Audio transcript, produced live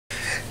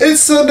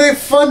It's Sunday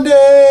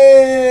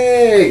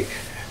Funday!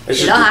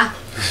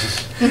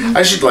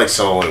 I should like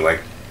solely like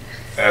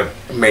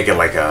make it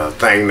like a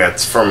thing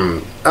that's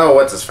from, oh,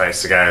 what's his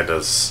face? The guy that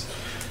does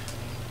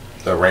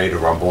the Ready to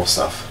Rumble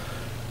stuff.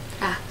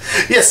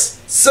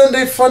 Yes,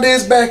 Sunday Funday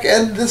is back,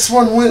 and this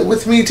one went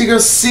with me to go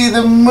see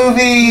the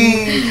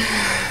movie.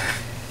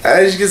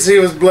 As you can see, it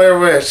was Blair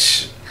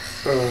Witch.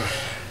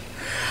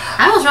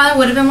 I almost rather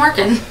would have been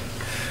working.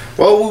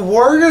 Well, we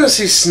were going to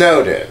see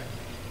Snowden.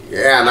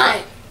 Yeah,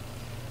 that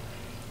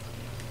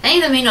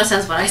ain't made no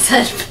sense what I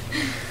said.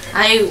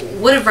 I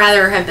would have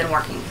rather have been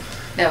working.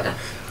 There we go.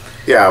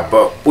 Yeah,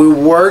 but we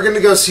were going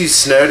to go see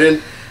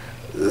Snowden.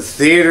 The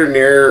theater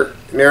near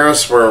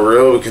us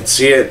where we could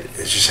see it,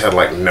 it just had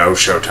like no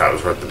show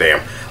times worth the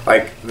damn.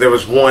 Like, there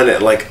was one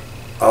at like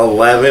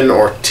 11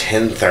 or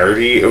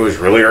 10:30. It was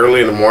really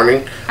early in the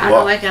morning. I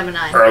don't wake up at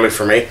 9. Early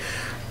for me.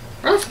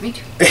 Early for me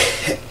too.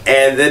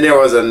 And then there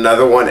was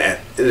another one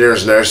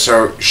there's another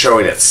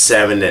showing at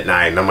 7 at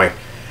night. And I'm like,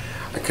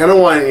 I kind of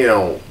want to, you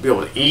know, be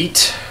able to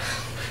eat.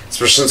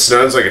 Especially since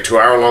Snowden's like a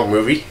 2-hour long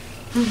movie.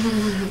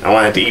 I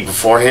want to have to eat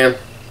beforehand.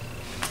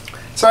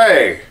 So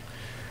hey,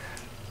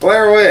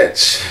 Blair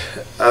Witch,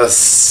 a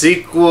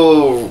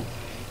sequel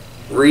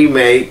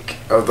remake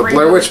of the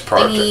Blair Witch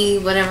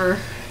Project. Whatever.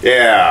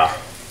 Yeah.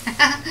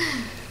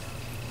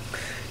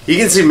 You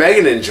can see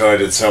Megan enjoyed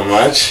it so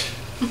much.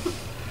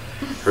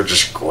 Her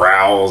just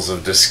growls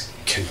of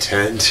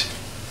discontent.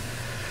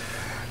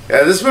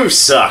 Yeah, this movie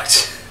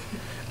sucked.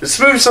 This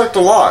movie sucked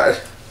a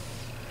lot.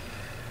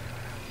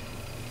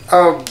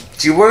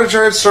 Do you want to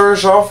try to start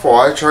us off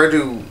while I try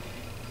to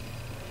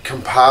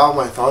compile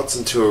my thoughts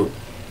into a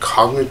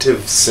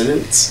cognitive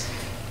sentence?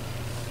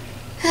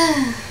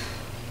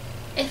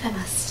 If I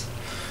must.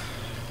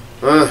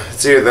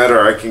 It's either that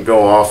or I can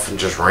go off and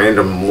just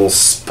random little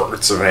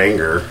spurts of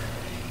anger.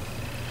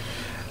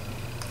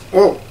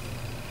 Well,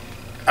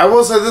 I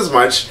will say this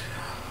much.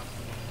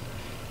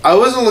 I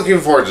wasn't looking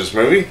forward to this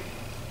movie.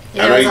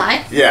 Yeah, was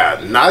I?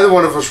 Yeah, neither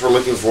one of us were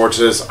looking forward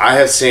to this. I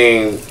have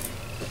seen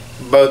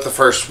both the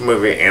first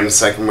movie and the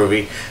second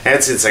movie. I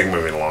hadn't seen the second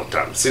movie in a long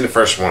time. I've seen the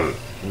first one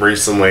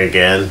recently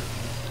again.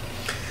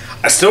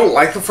 I still don't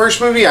like the first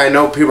movie. I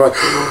know people are like,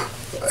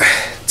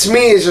 to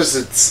me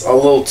it's a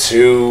little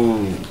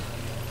too,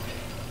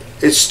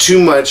 it's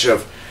too much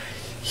of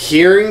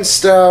hearing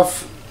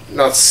stuff,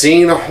 not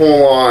seeing a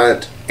whole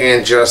lot,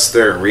 and just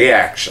their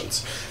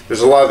reactions.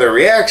 There's a lot of their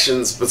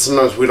reactions, but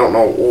sometimes we don't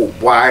know, well,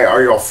 why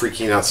are y'all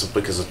freaking out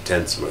simply because of a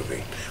tense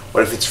movie?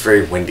 What if it's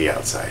very windy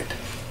outside?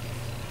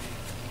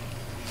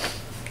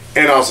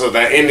 And also,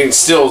 that ending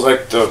still is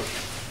like the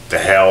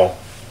hell.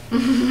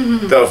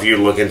 Though if you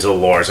look into the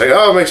lore, it's like,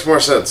 oh, it makes more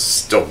sense.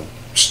 Still,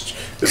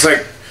 it's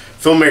like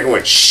filmmaker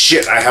went,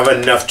 shit, I have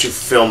enough to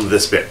film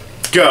this bit.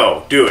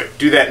 Go, do it,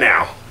 do that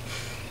now.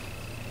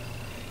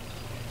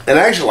 And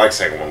I actually like the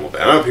second one a little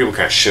bit. I know people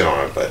kind of shit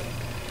on it, but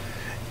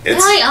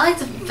it's.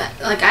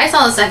 I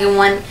saw the second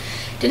one.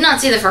 Did not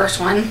see the first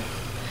one,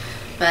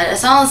 but I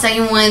saw the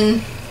second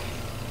one.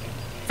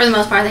 For the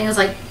most part, I think it was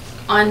like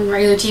on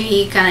regular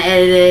TV, kind of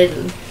edited.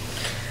 And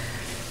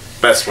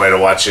best way to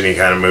watch any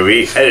kind of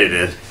movie,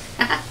 edited.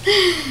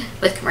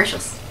 With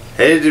commercials.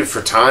 Edited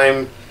for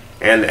time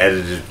and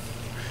edited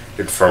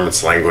from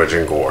its language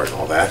and gore and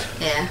all that.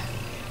 Yeah.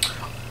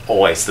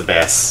 Always the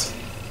best.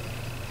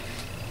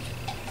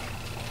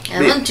 Yeah,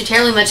 there wasn't too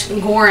terribly much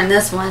gore in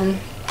this one.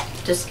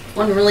 Just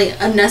one really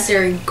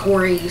unnecessary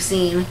gory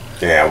scene.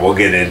 Yeah, we'll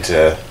get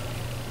into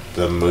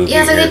the movie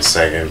in a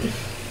second.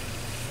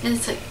 And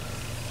it's like,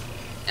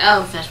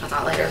 I'll finish my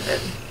thought later,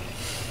 but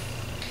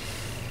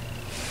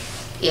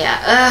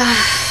yeah,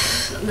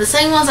 the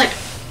second one's like,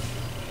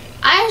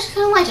 I actually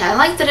kind of liked it. I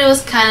liked that it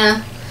was kind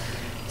of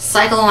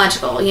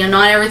psychological. You know,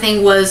 not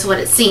everything was what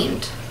it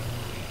seemed.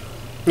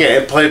 Yeah,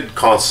 it played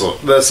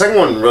constant. The second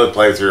one really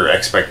played through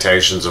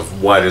expectations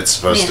of what it's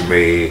supposed to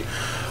be,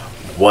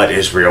 what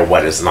is real,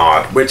 what is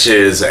not, which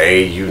is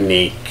a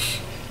unique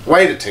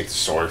way to take the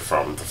story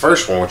from the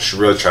first one, which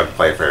really tried to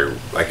play very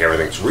like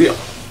everything's real.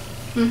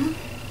 Mm-hmm.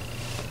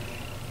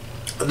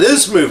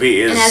 This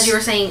movie is, and as you were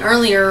saying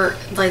earlier,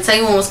 like the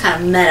second one was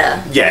kind of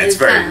meta. Yeah, it's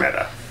very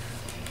meta.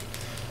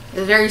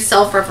 It's very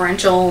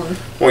self-referential. And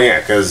well, yeah,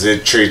 because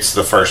it treats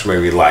the first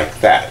movie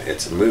like that.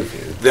 It's a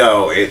movie,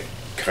 though it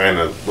kind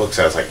of looks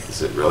at it like,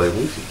 is it really a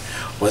movie?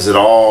 Was it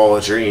all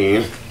a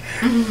dream?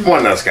 One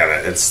of those kind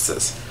of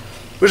instances,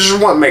 which is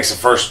what makes the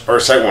first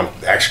or second one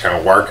actually kind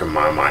of work in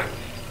my mind.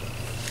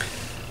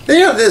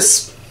 They have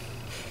this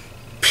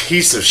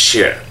piece of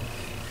shit.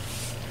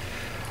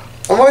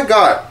 Oh my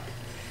god.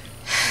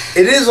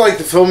 It is like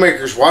the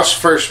filmmakers watched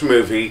the first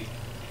movie,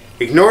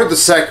 ignored the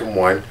second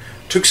one,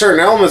 took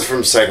certain elements from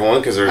the second one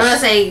because there's. I'm gonna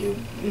say.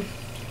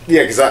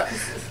 Yeah, because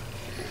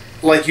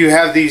like you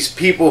have these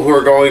people who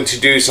are going to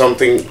do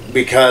something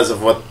because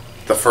of what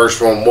the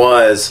first one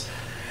was,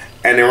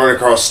 and they run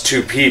across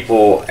two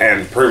people,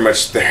 and pretty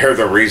much they're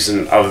the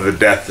reason of the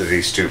death of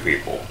these two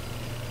people.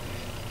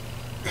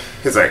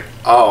 It's like,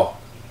 oh,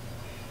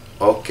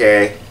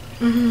 okay.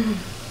 Mm-hmm.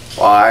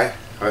 Why?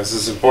 Why is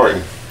this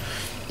important?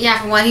 Yeah,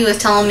 from what he was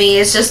telling me,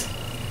 it's just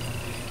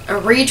a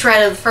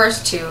retread of the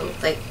first two.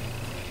 Like,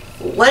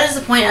 what is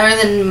the point other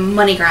than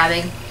money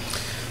grabbing?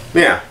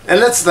 Yeah,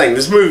 and that's the thing.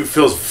 This movie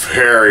feels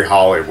very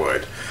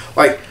Hollywood.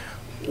 Like,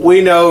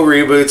 we know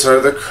reboots are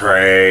the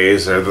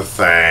craze, they're the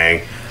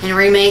thing. And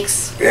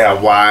remakes.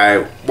 Yeah,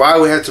 why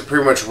we have to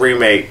pretty much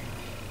remake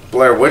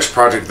Blair Witch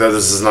Project, though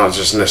this is not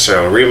just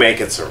necessarily a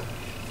remake, it's a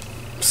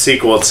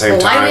sequel at the same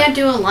time. Why do we have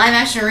to do a live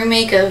action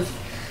remake of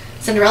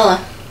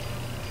Cinderella?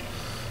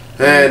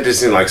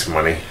 Disney likes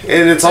money.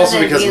 And it's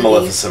also because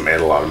Maleficent made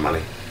a lot of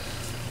money.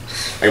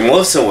 Like,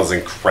 Maleficent was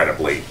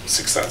incredibly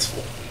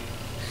successful.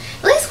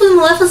 At least with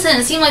Maleficent,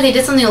 it seemed like they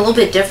did something a little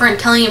bit different,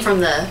 telling it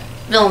from the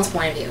villain's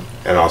point of view.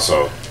 And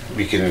also,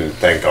 we can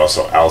thank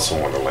also Alice in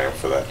Wonderland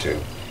for that,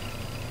 too.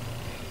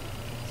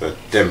 The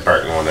Tim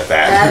Burton one at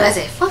that. I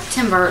say, fuck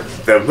Tim Burton.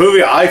 The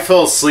movie I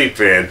fell asleep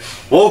in,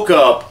 woke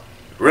up,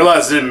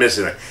 realized I didn't miss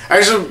anything.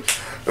 Actually,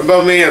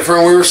 about me and a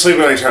friend, we were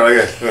sleeping on each other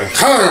like,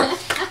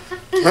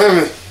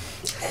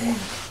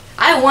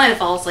 I want to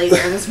fall asleep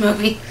during this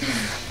movie.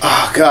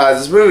 oh god,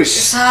 this movie's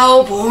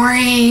so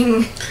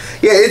boring.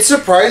 Yeah, it's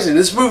surprising.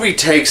 This movie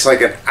takes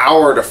like an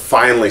hour to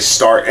finally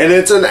start, and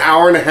it's an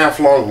hour and a half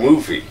long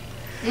movie.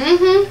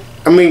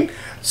 I mean,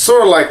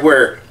 sort of like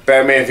where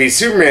Batman v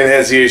Superman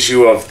has the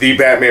issue of the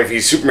Batman v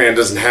Superman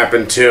doesn't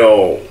happen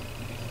till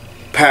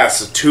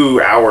past the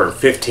 2 hour and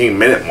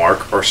 15-minute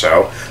mark or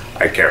so.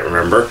 I can't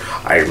remember.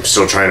 I'm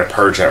still trying to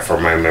purge that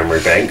from my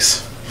memory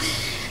banks.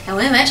 And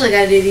we eventually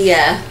got to do the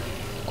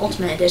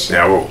Ultimate Edition.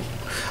 Yeah, well,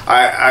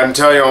 I'm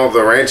telling you all,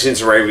 the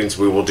Rantings and Ravings,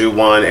 we will do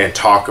one and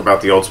talk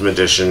about the Ultimate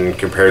Edition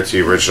compared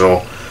to the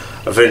original.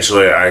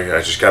 Eventually,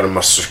 I just got to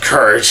muster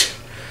courage.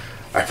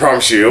 I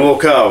promise you, it will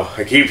come.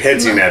 I keep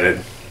hinting at it.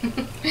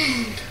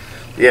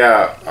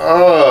 Yeah,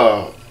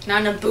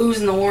 not enough booze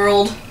in the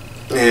world.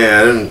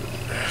 Yeah, and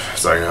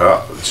it's like,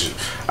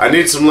 I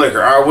need some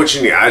liquor. Alright, what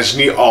you need? I just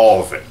need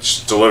all of it.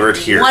 Just deliver it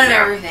here. One of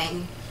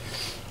everything.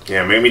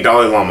 Yeah, make me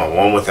Dalai Lama,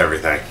 one with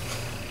everything.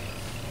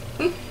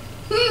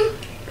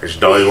 There's a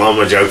Dalai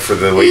Lama joke for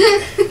the week.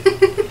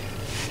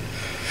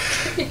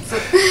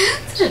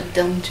 Such a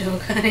dumb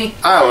joke, honey.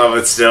 I love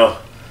it still.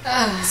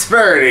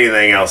 Spare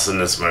anything else in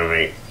this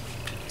movie.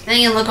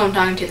 Then you look who I'm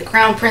talking to, the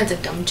Crown Prince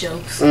of dumb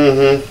jokes.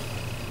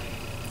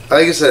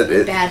 Like I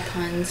said, bad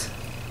puns.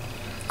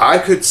 I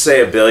could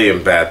say a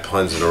billion bad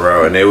puns in a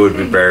row, and it would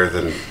be better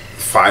than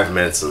 5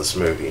 minutes of this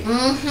movie.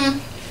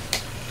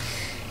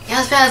 Yeah,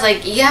 it's bad. It's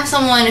like you have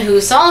someone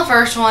who saw the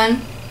first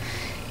one,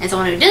 and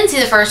someone who didn't see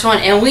the first one,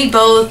 and we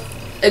both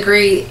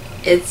agree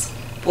it's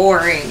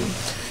boring.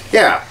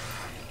 Yeah.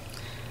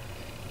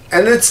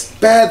 And it's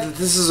bad that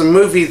this is a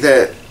movie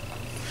that,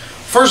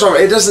 first off,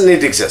 it doesn't need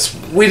to exist.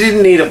 We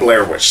didn't need a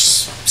Blair Witch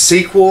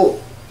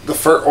sequel. The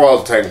first,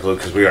 well, technically,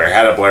 because we already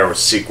had a Blair Witch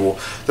sequel,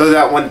 though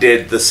that one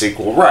did the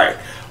sequel right.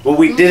 But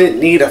we didn't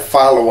need a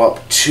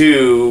follow-up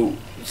to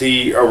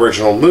the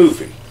original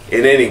movie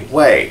in any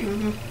way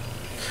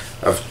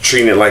of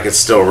treating it like it's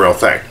still a real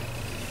thing.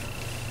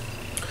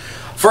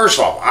 First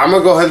off, I'm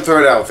going to go ahead and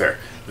throw it out there.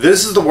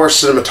 This is the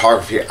worst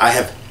cinematography I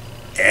have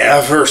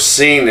ever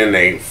seen in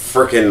a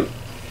freaking,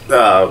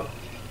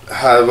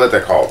 what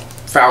they're called,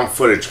 found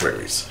footage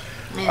movies.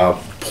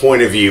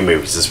 Point of view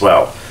movies as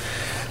well.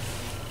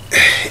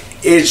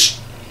 It's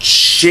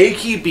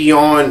shaky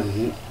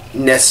beyond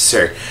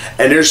necessary.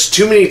 And there's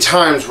too many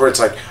times where it's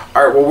like,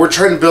 alright, well, we're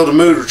trying to build a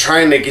mood, we're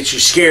trying to get you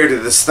scared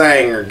of this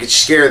thing, or get you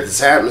scared of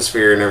this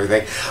atmosphere and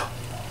everything.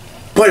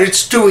 But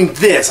it's doing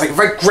this. Like, if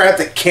I grabbed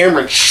the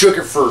camera and shook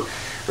it for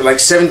like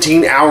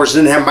 17 hours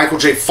and then have Michael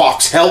J.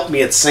 Fox help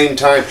me at the same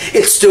time,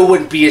 it still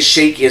wouldn't be as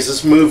shaky as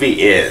this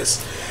movie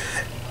is.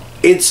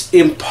 It's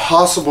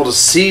impossible to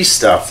see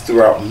stuff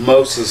throughout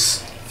most of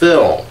this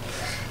film.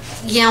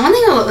 Yeah, one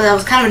thing that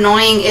was kind of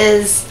annoying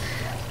is,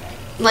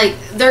 like,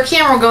 their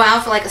camera will go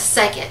out for like a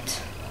second,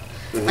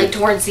 like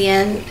towards the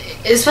end.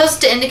 It's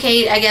supposed to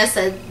indicate, I guess,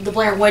 that the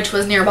Blair Witch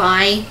was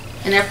nearby,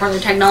 and therefore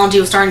the technology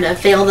was starting to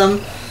fail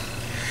them.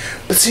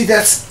 But see,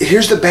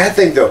 here's the bad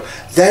thing though.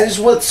 That is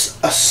what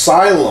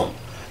Asylum,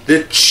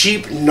 the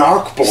cheap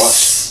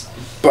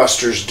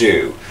knockbusters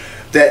do,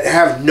 that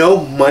have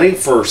no money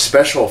for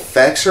special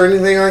effects or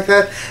anything like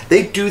that.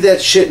 They do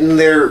that shit in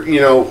their,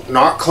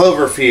 not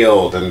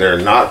Cloverfield and their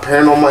not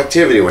Paranormal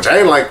Activity, which I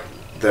didn't like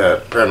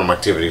the Paranormal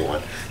Activity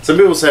one. Some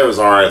people say it was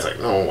alright. It's like,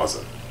 no, it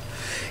wasn't.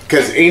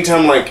 Because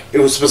anytime, like, it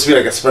was supposed to be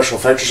like a special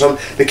effect or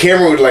something, the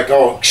camera would like,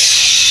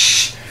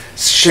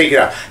 shake it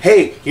out.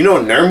 Hey, you know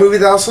another movie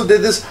that also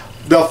did this?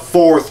 The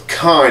Fourth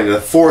Kind. The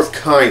Fourth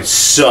Kind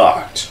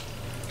sucked.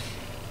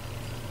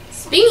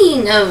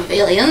 Speaking of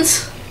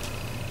aliens,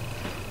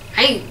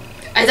 I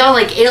thought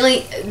like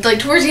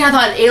towards the end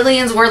I thought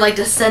aliens were like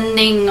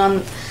descending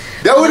on.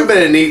 That would have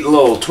been a neat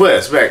little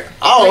twist. Like,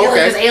 okay.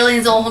 Because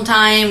aliens the whole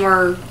time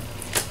or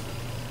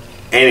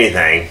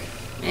anything.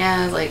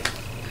 Yeah, like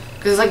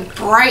because like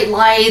bright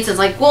lights. It's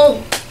like, well,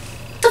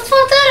 the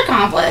fuck that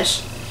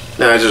accomplish?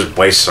 No, it just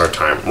wastes our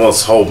time. Well,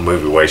 this whole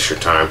movie wastes your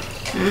time.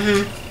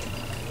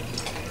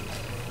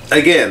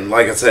 Again,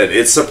 like I said,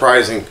 it's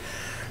surprising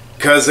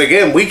Because,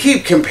 again, we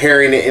keep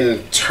comparing it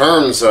in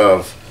terms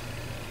of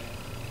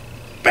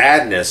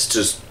badness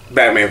to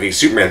Batman v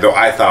Superman, though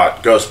I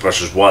thought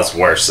Ghostbusters was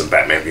worse than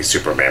Batman v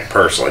Superman,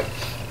 personally.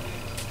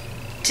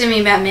 To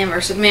me, Batman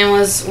vs. Superman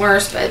was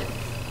worse, but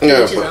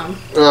Yeah, each his own.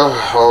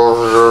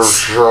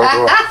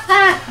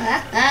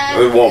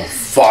 It won't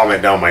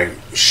vomit down my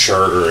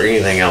shirt or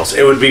anything else.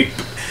 It would be...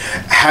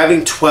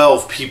 Having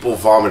 12 people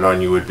vomit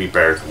on you would be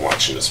better than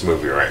watching this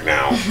movie right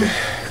now.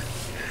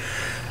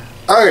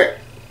 Okay.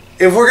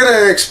 If we're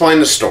going to explain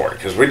the story,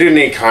 because we do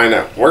need kind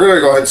of... We're going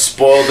to go ahead and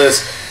spoil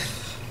this.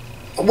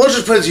 We'll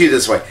just put it to you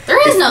this way.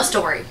 There is no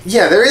story.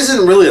 Yeah, there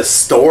isn't really a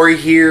story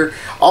here.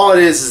 All it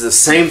is the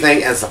same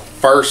thing as the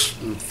first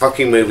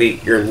fucking movie.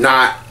 You're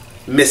not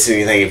missing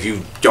anything if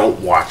you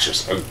don't watch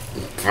this.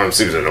 I'm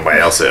assuming that nobody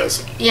else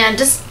is. Yeah,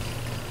 just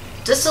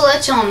to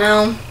let y'all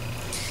know,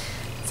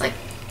 it's like,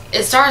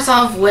 it starts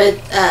off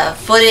with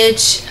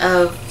footage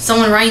of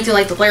someone running through,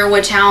 like, the Blair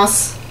Witch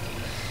house.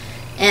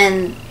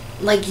 And,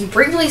 like, you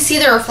briefly see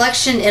their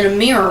reflection in a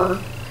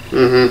mirror.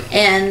 Mm-hmm.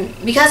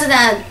 And because of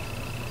that,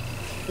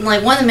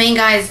 like, one of the main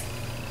guys,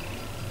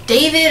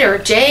 David or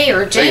Jay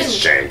or James. It's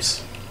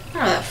James.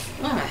 What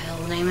the hell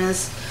his name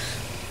is.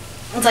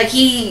 It's like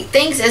he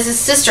thinks it's his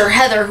sister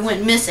Heather who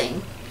went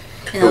missing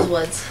in those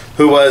woods.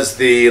 Who was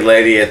the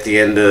lady at the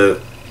end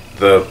of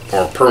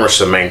or pretty much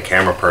the main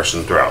camera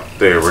person throughout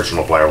the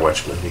original Blair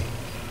Witch movie.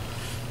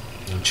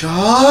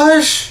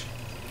 Josh!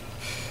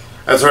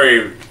 That's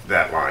where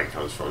that line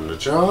comes from. The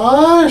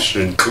Josh!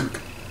 And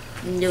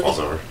falls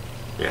over.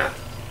 Yeah.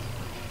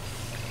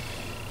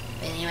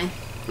 Anyway.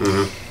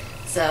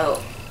 Mm-hmm.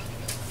 So,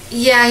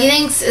 yeah, he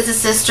thinks it's his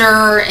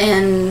sister,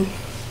 and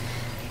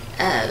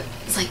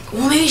it's like,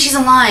 well, maybe she's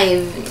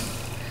alive.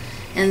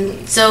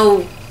 And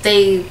so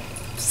they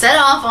set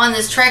off on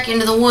this trek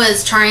into the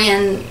woods, try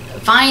and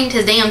find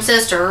his damn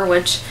sister,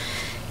 which,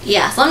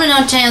 yeah, slim to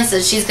no chance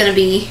that she's going to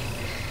be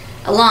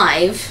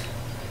alive,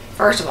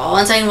 first of all.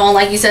 And second of all,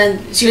 like you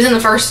said, she was in the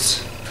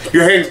first...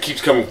 Your hand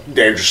keeps coming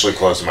dangerously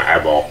close to my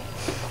eyeball.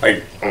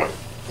 Like, I'm like...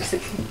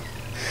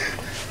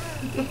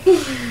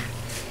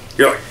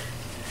 You're like...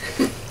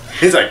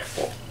 He's like...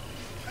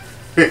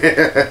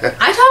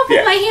 I talk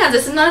with my hands.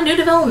 This is not a new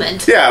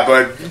development. Yeah,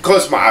 but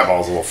close to my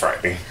eyeball is a little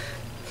frightening.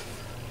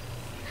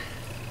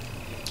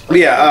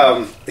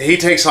 Yeah, he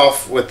takes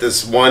off with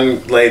this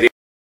one lady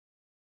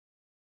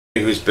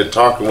who's been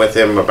talking with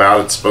him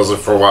about it supposedly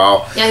for a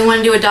while. Yeah, he wanted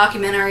to do a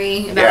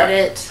documentary about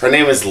it. Her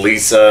name is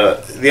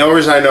Lisa. The only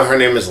reason I know her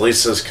name is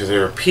Lisa is because they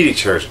repeat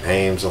each other's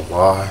names a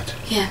lot.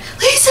 Yeah.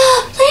 Lisa!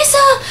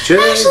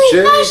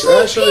 James,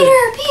 Ashley!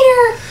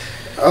 Peter!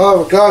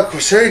 Oh, my God, we're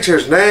saying each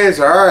other's names.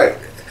 All right.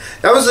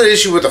 That was the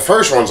issue with the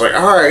first one. It's like,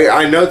 all right,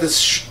 I know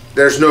this...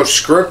 There's no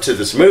script to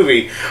this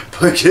movie,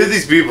 but give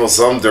these people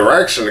some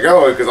direction to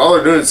go because all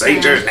they're doing is saying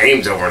each other's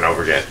names over and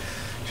over again.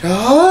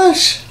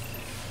 Josh?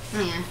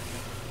 Yeah.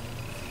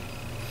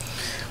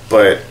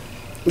 But,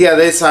 yeah,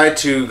 they decide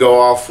to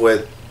go off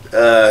with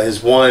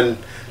his one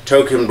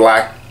token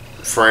black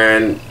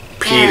friend,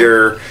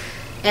 Peter.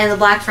 And the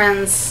black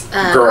friend's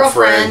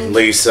girlfriend,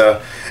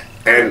 Lisa.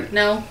 And,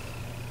 no.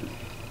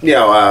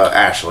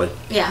 Ashley.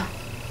 Yeah.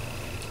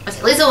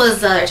 Lisa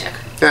was the other chick.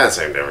 Yeah,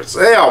 same difference.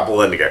 They all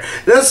blend together.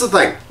 That's the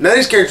thing. None of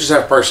these characters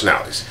have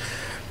personalities.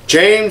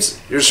 James,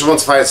 you're just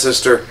wants to find his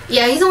sister.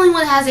 Yeah, he's the only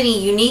one that has any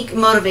unique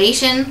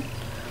motivation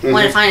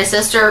wanting to find his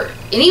sister.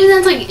 And even then,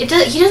 it's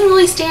like, he doesn't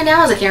really stand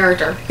out as a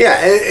character. Yeah,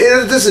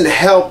 it doesn't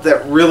help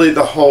that really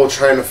the whole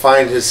trying to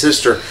find his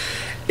sister,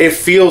 it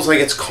feels like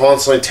it's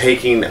constantly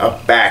taking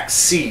a back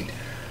seat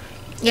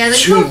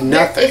to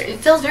nothing. It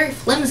feels very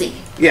flimsy.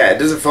 Yeah, it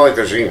doesn't feel like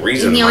there's any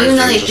reason. Even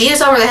though they beat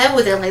us over the head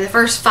with it, like the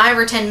first 5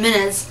 or 10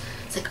 minutes,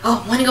 it's like,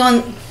 oh, I want to go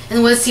in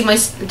the woods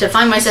to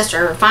find my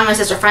sister, find my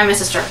sister.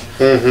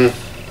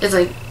 Mm-hmm. It's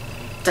like,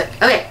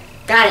 okay,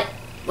 got it,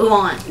 move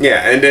on.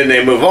 Yeah, and then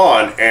they move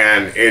on,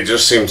 and it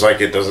just seems like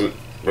it doesn't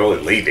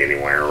really lead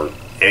anywhere or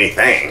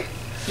anything.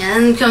 Yeah,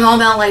 and then it becomes all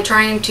about like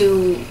trying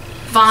to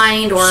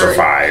find or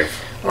survive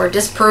or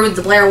disprove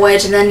the Blair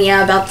Witch, and then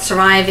about the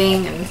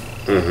surviving and.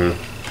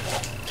 Mm-hmm.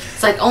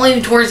 It's like only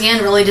towards the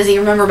end really does he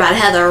remember about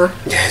Heather.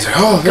 Yeah, he's like,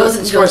 oh,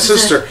 that's my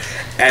sister.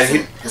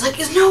 And it's like,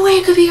 there's no way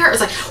it could be her. It's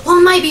like, well,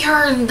 it might be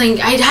her, and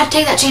I had to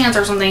take that chance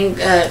or something.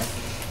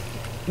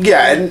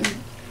 Yeah, and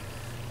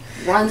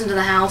runs into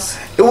the house.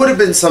 It would have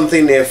been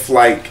something if,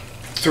 like,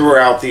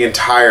 throughout the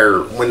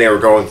entire, when they were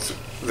going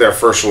their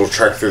first little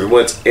trek through the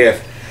woods,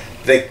 if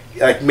they,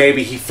 like,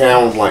 maybe he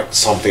found, like,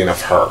 something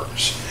of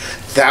hers.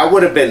 That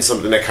would have been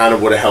something that kind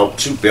of would have helped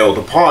to build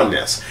upon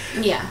this.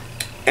 Yeah.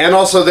 And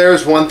also,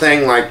 there's one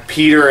thing, like,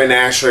 Peter and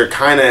Ashley are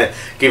kind of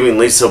giving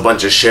Lisa a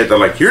bunch of shit. They're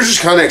like, you're just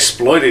kind of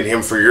exploiting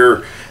him for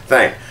your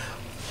thing.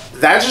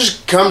 That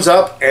just comes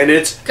up, and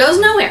goes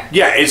nowhere.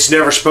 Yeah, it's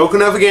never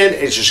spoken of again.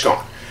 It's just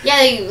gone. Yeah,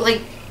 they,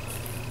 like,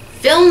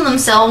 film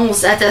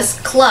themselves at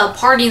this club,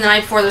 partying the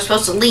night before they're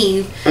supposed to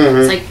leave. Mm-hmm.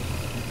 It's like,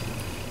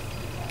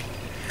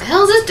 the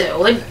hell does this do?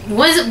 Like,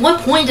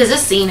 what point does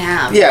this scene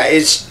have? Yeah,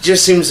 it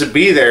just seems to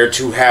be there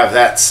to have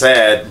that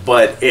said,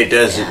 but it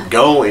doesn't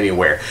go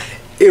anywhere.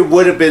 It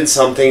would have been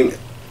something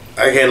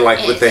again,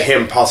 like with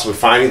him possibly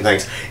finding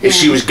things, and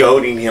she was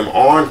goading him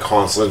on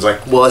constantly. It's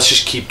like, well, let's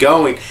just keep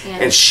going. Yeah.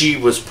 And she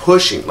was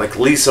pushing, like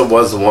Lisa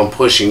was the one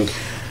pushing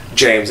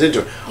James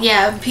into it.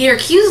 Yeah, Peter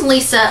accused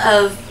Lisa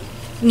of,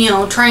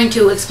 trying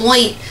to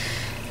exploit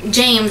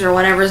James or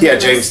whatever.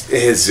 James,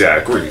 his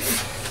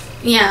grief.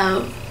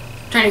 Yeah,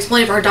 trying to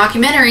exploit it for her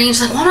documentary. And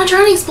she's like, well, I'm not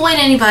trying to exploit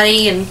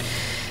anybody. And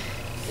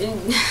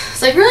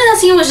it's like, really, that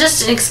scene was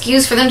just an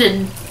excuse for them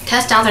to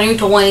test out their new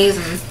toys.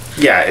 And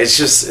yeah,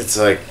 it's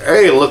like,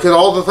 hey, look at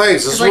all the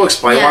things. This will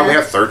explain why we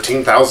have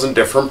 13,000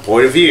 different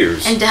point of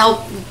views. And to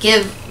help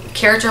give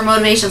character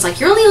motivations. Like,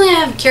 you really only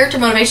have character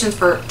motivations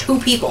for 2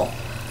 people.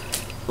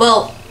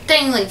 Well,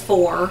 technically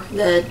 4.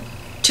 The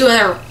 2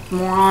 other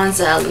morons,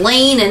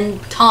 Lane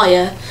and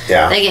Talia,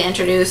 they get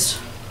introduced.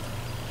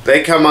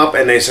 They come up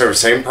and they serve the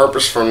same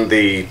purpose from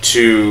the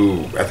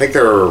 2, I think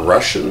they're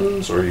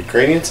Russians or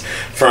Ukrainians,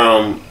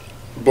 from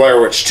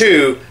Blair Witch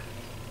 2,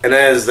 and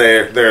as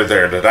they're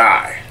there to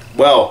die.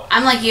 Well,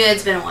 I'm like you,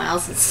 it's been a while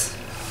since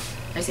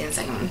I've seen the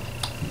second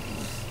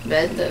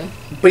one.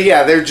 But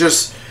yeah, they're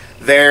just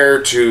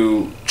there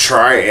to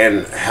try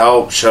and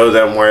help show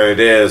them where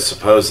it is,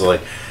 supposedly.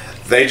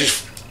 They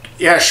just,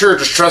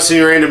 just trust in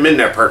your random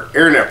internet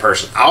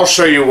person. I'll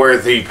show you where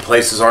the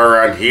places are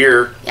around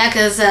here. Yeah,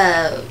 because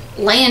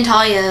Lane and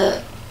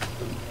Talia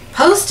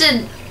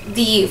posted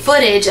the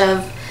footage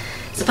of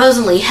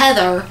supposedly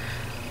Heather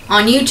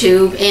on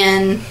YouTube,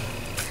 and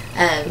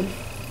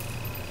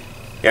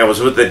it was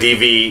with the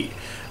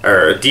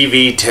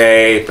DV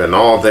tape and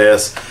all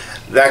this.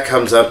 That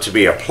comes up to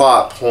be a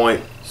plot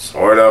point,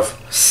 sort of.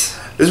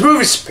 This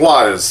movie's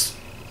plot is,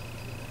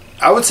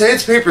 I would say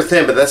it's paper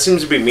thin, but that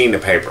seems to be mean to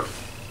paper.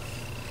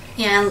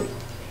 Yeah, and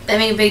they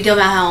make a big deal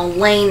about how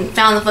Lane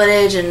found the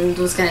footage and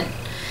was going to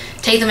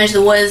take them into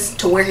the woods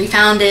to where he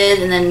found it,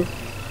 and then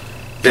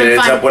it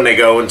ends up when they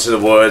go into the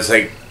woods,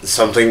 like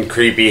something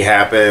creepy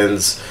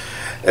happens,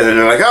 and then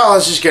they're like, oh,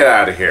 let's just get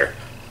out of here.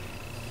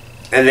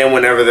 And then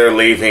whenever they're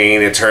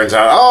leaving, it turns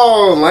out,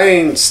 oh,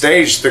 Lane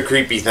staged the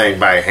creepy thing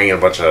by hanging a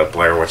bunch of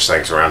Blair Witch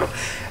things around him.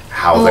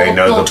 How they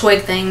know little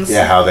twig things.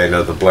 Yeah, how they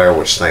know the Blair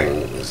Witch thing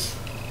is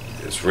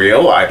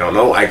real, I don't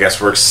know. I guess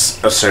we're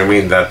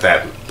assuming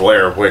that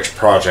Blair Witch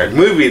Project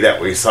movie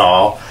that we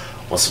saw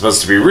was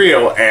supposed to be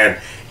real, and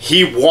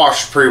he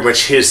watched pretty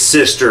much his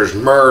sister's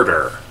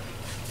murder.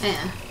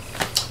 Yeah.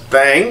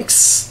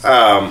 Thanks.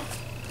 And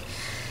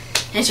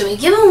should we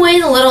give away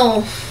the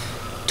little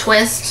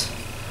twist?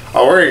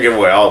 Oh, we're going to give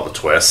away all the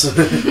twists.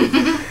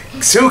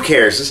 Who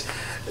cares?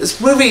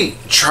 This movie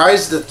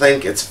tries to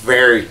think it's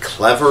very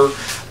clever,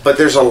 but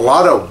there's a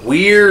lot of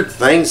weird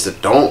things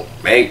that don't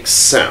make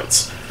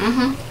sense.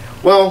 Mm-hmm.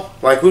 Well,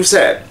 like we've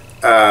said,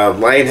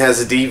 Lane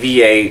has a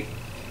DV8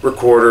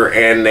 recorder,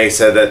 and they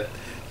said that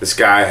this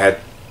guy had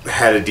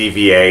a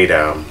DV8.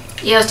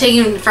 Yeah, it was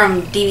taken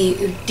from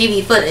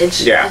DV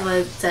footage. Yeah. That's what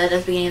it said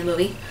at the beginning of the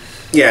movie.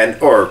 Yeah,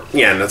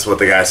 and that's what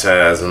the guy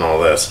says and all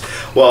this.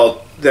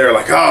 Well, they're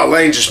like, oh,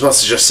 Lane just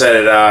must have just set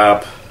it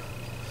up.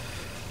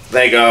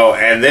 They go,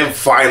 and then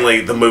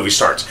finally the movie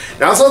starts.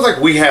 Now, it sounds like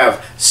we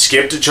have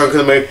skipped a chunk of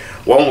the movie.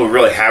 One we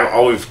really haven't.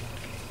 All we've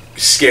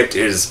skipped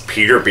is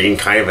Peter being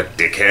kind of a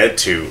dickhead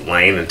to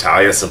Lane and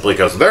Talia simply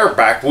because they're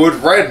backwood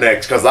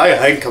rednecks because they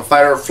hang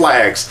Confederate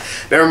flags.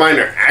 Never mind,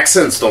 their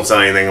accents don't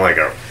sound anything like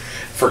a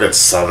friggin'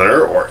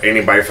 Southerner or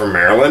anybody from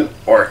Maryland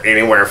or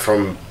anywhere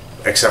from,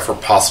 except for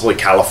possibly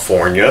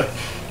California.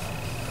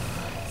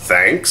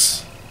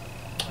 Thanks.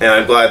 And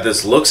I'm glad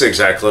this looks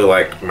exactly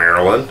like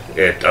Maryland.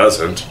 It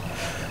doesn't.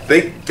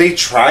 They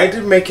tried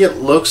to make it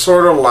look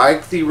sort of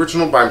like the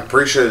original, but I'm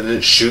pretty sure they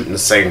didn't shoot in the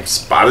same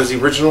spot as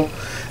the original.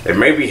 They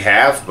maybe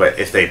have, but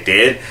if they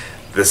did,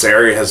 this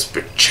area has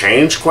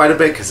changed quite a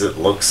bit because it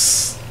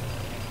looks...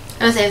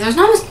 I would say,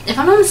 if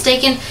I'm not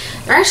mistaken,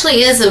 there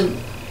actually is a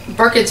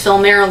Burkittsville,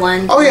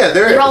 Maryland. Oh yeah,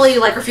 there is. They probably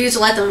refused to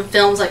let them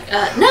film. It's like,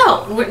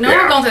 no, we're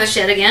going through this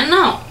shit again.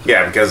 No.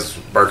 Yeah, because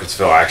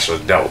Burkittsville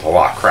actually dealt with a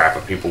lot of crap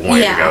of people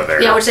wanting to go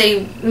there. Yeah, which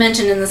they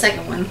mentioned in the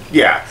second one.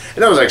 Yeah,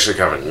 and that was actually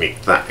kind of a neat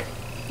thing.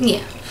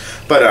 Yeah.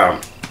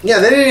 But yeah,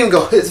 they didn't even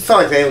go. It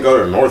felt like they didn't go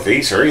to the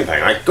Northeast or anything.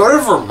 Like, go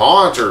to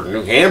Vermont or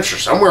New Hampshire,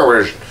 somewhere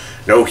where there's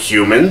no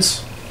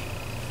humans,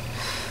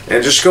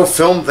 and just go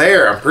film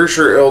there. I'm pretty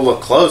sure it'll look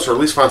close, or at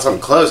least find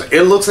something close.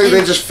 It looks like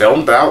they just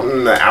filmed out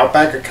in the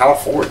outback of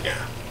California.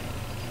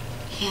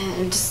 Yeah,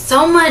 and just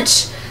so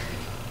much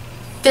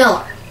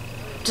filler.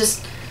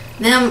 Just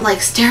them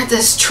staring at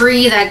this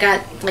tree that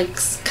got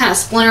kind of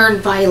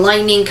splintered by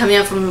lightning coming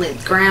up from the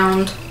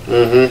ground.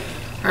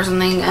 Mm-hmm. Or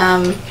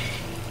something.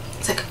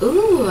 It's like,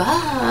 ooh,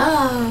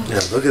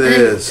 Yeah, look at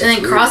this. And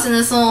then crossing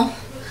this little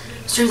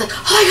stream, like,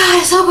 oh my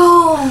god, it's so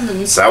cold.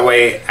 And so that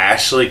way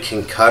Ashley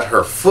can cut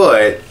her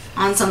foot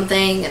on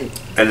something, and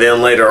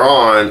then later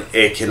on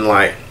it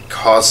can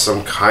cause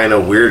some kind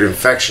of weird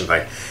infection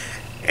thing.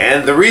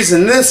 And the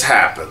reason this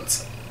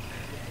happens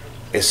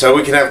is so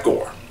we can have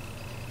gore.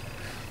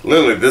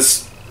 Literally,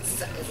 this.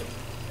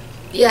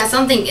 Yeah,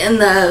 something in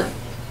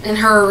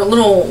her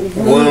little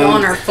wound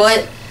on her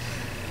foot.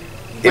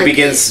 It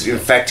begins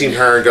infecting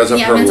her and goes up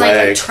her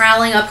leg.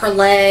 Troweling up her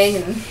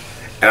leg. And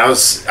And I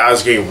was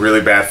getting really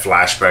bad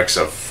flashbacks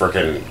of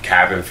freaking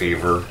Cabin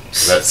Fever.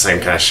 That same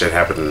kind of shit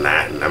happened in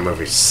that, and that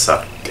movie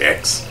sucked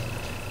dicks.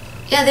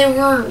 Yeah, they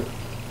were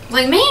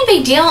like making a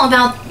big deal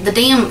about the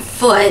damn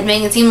foot,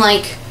 making it seem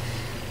like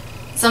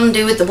something to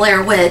do with the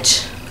Blair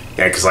Witch.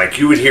 Yeah, because like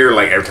you would hear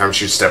like every time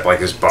she'd step like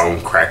this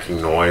bone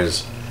cracking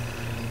noise.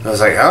 I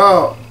was like,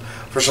 oh.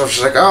 First off,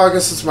 she's like, oh, I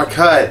guess it's my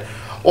cut.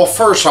 Well,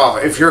 first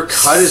off, if your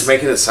cut is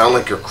making it sound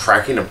like you're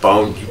cracking a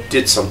bone, you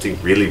did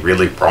something really,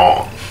 really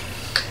wrong.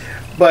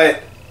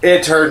 But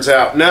it turns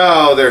out,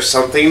 no, there's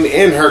something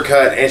in her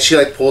cut, and she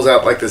like pulls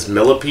out like this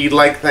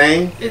millipede-like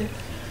thing.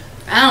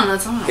 I don't know.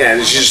 It's not. Yeah,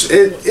 and it's just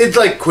it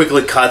like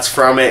quickly cuts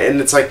from it, and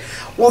it's like,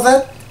 well,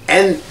 that.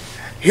 And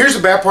here's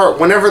the bad part: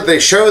 whenever they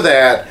show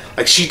that,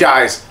 like she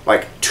dies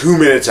like 2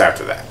 minutes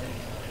after that,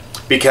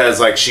 because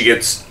like she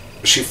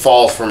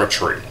falls from a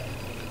tree.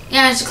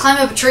 Yeah, she climbed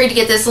up a tree to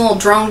get this little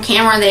drone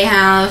camera they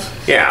have.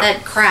 Yeah.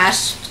 That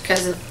crashed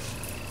because of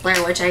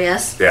Blair Witch, I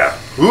guess. Yeah.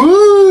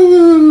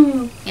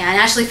 Woo! Yeah, and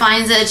Ashley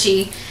finds it.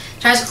 She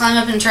tries to climb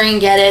up in the tree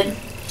and get it.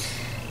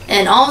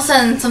 And all of a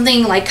sudden,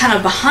 something like kind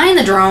of behind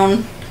the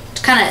drone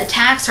kind of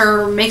attacks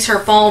her, makes her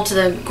fall to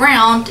the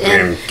ground.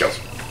 And kills.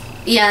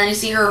 Yeah, and you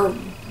see her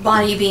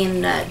body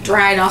being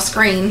dragged off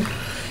screen.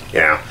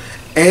 Yeah.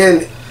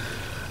 And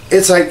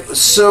it's like,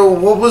 so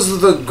what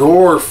was the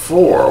gore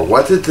for?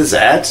 What did this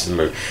add to the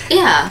movie?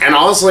 Yeah. And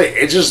honestly,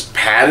 it just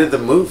padded the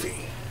movie.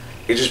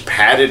 It just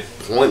padded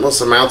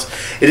pointless amounts.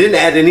 It didn't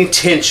add any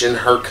tension,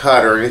 her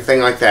cut, or anything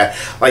like that.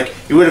 Like,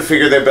 you would have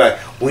figured they'd be like,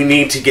 we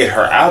need to get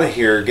her out of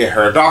here, get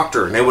her a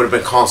doctor. And they would have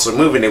been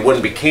constantly moving. They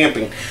wouldn't be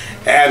camping,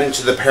 adding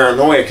to the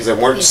paranoia because they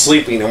weren't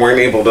sleeping and weren't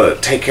able to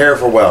take care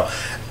of her well.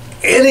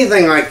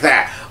 Anything like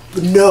that.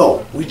 But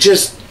no, we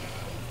just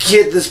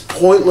get this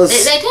pointless...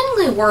 They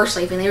technically were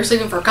sleeping. They were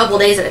sleeping for a couple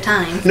of days at a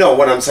time. No,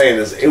 what I'm saying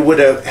is it would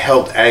have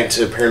helped add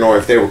to paranoia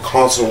if they were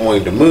constantly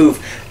wanting to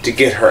move to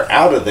get her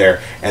out of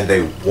there and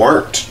they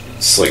weren't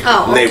sleeping.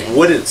 Oh, okay. And they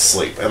wouldn't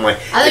sleep. And like,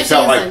 it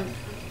felt like...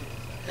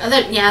 I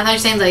thought you were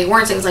saying they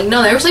weren't sleeping. It's like,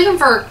 no, they were sleeping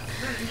for...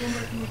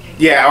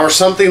 Yeah, or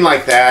something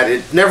like that.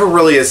 It never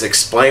really is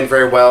explained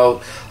very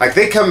well. Like,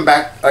 they come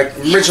back... Like,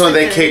 originally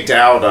they kicked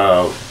out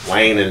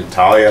Wayne and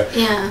Talia.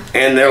 Yeah.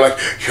 And they're like,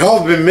 y'all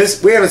have been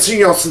missing... We haven't seen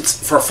y'all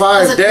for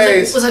 5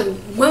 days. It was like,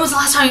 when was the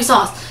last time you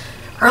saw us?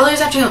 Earlier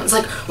this afternoon. It's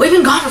like, we've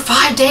been gone for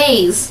 5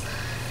 days.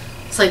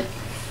 It's like...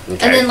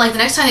 Okay. And then, like, the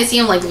next time they see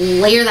him, like,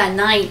 later that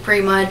night,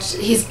 pretty much,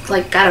 he's,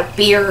 like, got a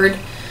beard.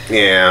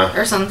 Yeah.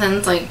 Or something.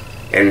 It's like...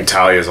 And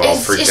Talia's all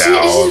freaked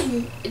out.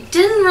 It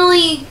didn't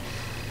really...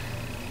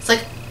 It's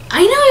like,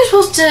 I know you're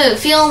supposed to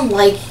feel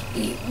like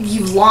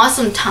you've lost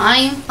some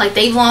time. Like,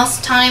 they've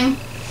lost time.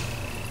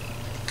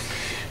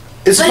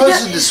 It's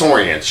supposed to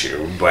disorient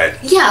you,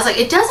 but... Yeah, it's like,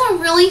 it doesn't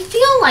really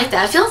feel like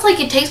that. It feels like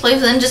it takes place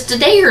within just a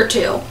day or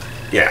two.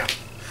 Yeah.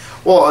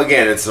 Well,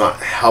 again, it's not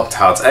helped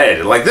how it's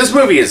edited. Like, this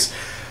movie is...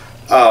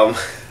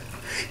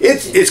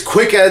 It's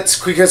quick cuts,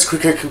 quick cut.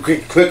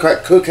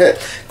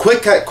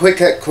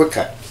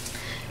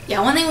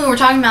 Yeah, one thing we were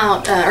talking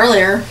about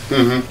earlier.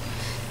 Mm-hmm.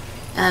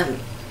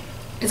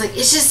 It's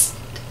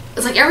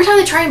like every time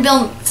they try and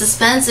build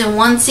suspense in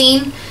one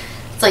scene,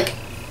 it's like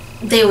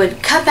they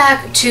would cut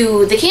back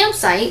to the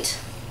campsite.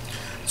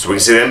 So we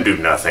can see them do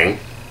nothing.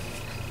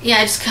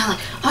 Yeah, just kind of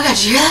like, oh my god,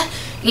 did you hear that?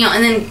 You know,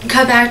 and then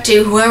cut back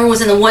to whoever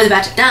was in the woods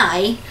about to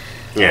die.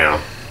 Yeah.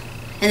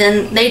 And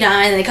then they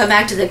die, and they come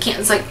back to the camp.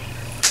 It's like...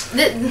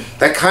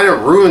 that kind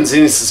of ruins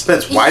any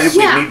suspense. Why did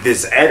we need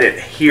this edit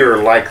here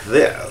like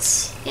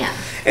this? Yeah.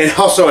 And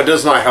also, it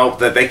does not help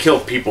that they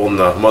kill people in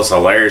the most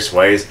hilarious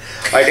ways.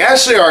 Like,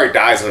 Ashley already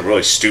dies in a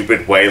really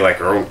stupid way. Like,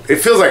 her own... It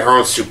feels like her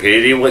own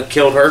stupidity what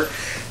killed her.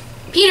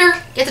 Peter,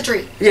 get the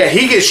tree. Yeah,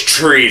 he gets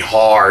treed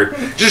hard.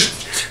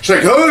 She's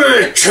like,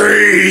 oh,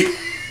 tree!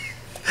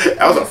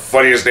 That was the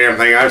funniest damn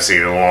thing I've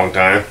seen in a long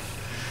time.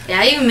 Yeah,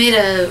 I even made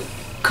a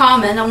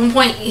comment. At one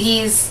point,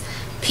 he's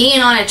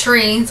peeing on a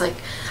tree. It's like,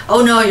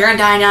 oh no, you're gonna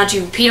die now.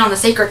 You peed on the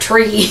sacred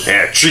tree.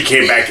 Yeah, the tree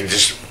came back and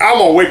just, I'm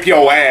gonna whip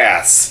your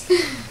ass.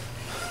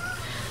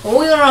 Well,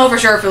 we don't know for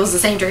sure if it was the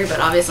same tree, but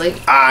obviously.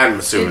 I'm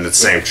assuming it's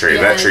the same tree.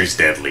 Yeah. That tree's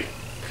deadly.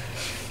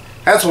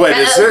 That's what it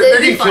is. They're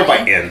getting killed by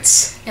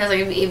ants. Yeah, it's like,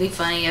 it'd be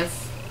funny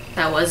if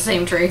that was the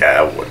same tree.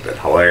 Yeah, that would have been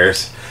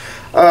hilarious.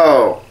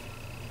 Oh.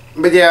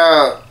 But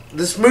yeah,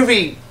 this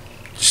movie,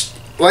 just,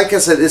 like I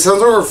said, it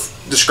sounds like we're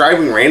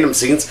describing random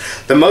scenes.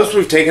 The most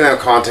we've taken out of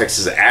context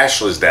is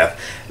Ashley's death.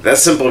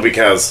 That's simply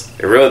because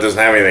it really doesn't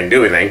have anything to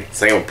do with anything.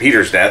 Same with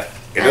Peter's death.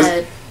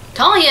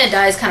 Talia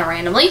dies kind of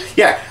randomly.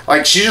 Yeah,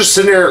 like she's just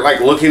sitting there,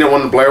 like looking at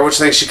one of the Blair Witch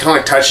things. She kind of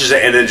like touches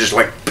it and then just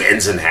like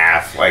bends in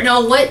half. Like,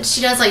 no, what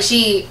she does, like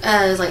she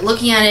is like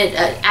looking at it.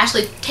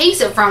 Ashley takes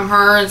it from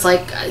her. And it's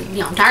like,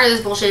 I'm tired of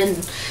this bullshit,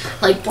 and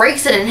like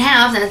breaks it in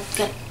half. And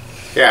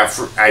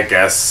I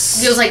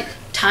guess it was like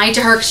tied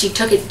to her because she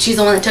took it. She's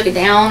the one that took it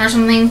down or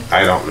something.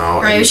 I don't know.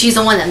 Or maybe she's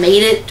the one that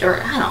made it, or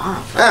I don't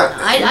know.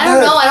 I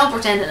don't know. I don't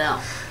pretend to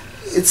know.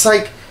 It's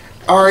like,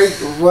 all right,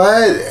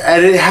 what?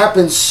 And it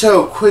happens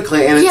so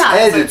quickly, and it's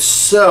edited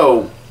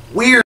so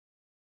weirdly.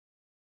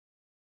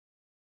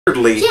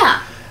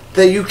 Yeah.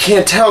 that you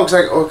can't tell. It's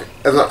like, okay,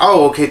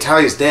 oh, okay,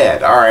 Talia's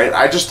dead. All right,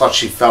 I just thought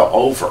she fell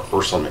over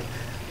or something.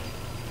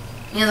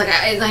 Yeah, like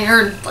I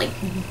heard like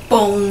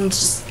bones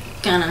just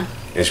kind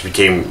of. And she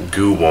became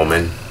Goo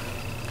Woman.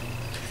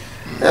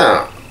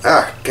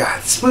 Oh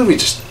God, this movie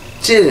just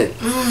didn't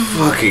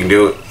fucking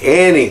do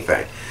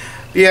anything.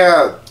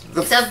 Yeah.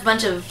 Except a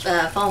bunch of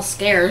false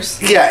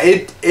scares. Yeah,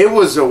 it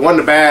was a one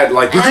to bad,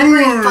 like...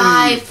 Every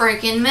 5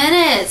 freaking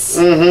minutes.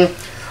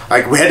 Mm-hmm.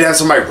 Like, we had to have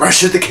somebody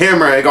rush at the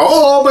camera and go,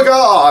 oh my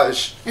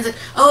gosh! It's like,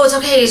 oh, it's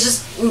okay, it's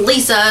just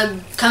Lisa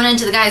coming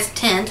into the guy's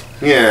tent.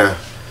 Yeah.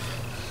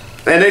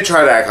 And they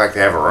try to act like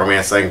they have a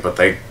romance thing, but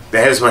they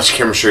have as much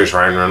chemistry as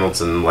Ryan Reynolds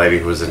and the lady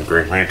who was in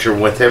Green Lantern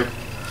with him.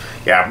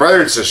 Yeah,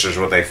 brother and sister is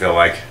what they feel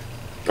like.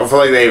 I don't feel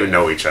like they even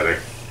know each other.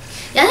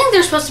 Yeah, I think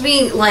they're supposed to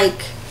be,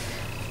 like...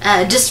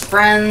 just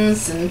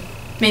friends, and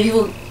maybe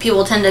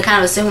people tend to kind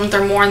of assume that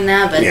they're more than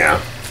that, but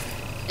yeah,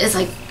 it's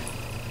like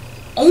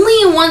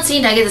only in one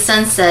scene I get the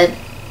sense that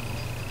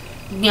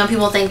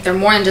people think they're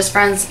more than just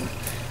friends,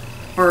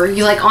 or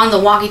you like on the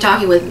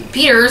walkie-talkie with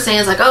Peter saying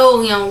it's like, oh,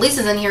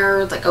 Lisa's in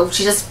here, it's like, oh,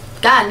 she just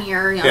got in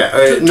here,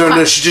 yeah,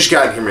 no, she just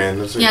got in here,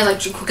 man. Yeah, like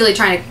quickly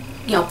trying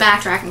to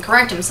backtrack and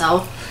correct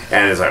himself.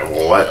 And it's like,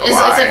 well, what? It's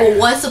like, well,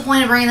 what's the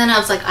point of bringing that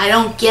up? It's like, I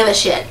don't give a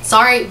shit.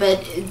 Sorry,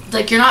 but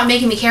like, you're not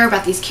making me care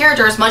about these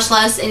characters, much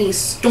less any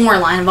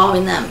storyline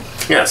involving them.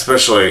 Yeah,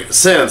 especially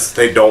since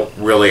they don't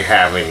really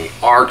have any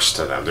arcs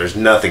to them. There's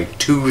nothing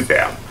to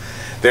them.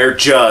 They're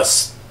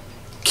just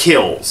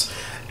kills.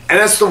 And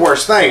that's the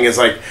worst thing, is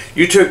like,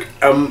 you took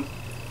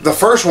the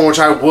first one, which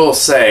I will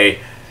say,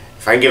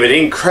 if I can give it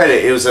any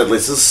credit, it was at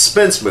least a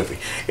suspense movie.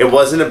 It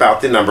wasn't about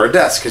the number of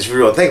deaths, because if you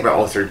really think about it,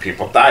 only 3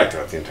 people died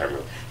throughout the entire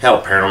movie.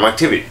 Hell, Paranormal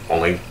Activity,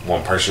 only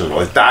 1 person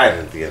really died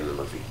at the end of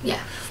the movie.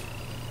 Yeah.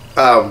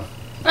 Well,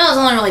 it was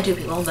only really 2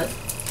 people, but...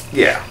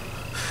 Yeah.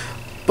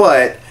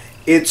 But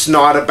it's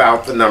not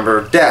about the number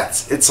of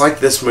deaths. It's like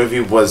this movie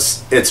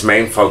was... Its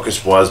main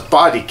focus was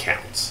body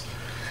counts.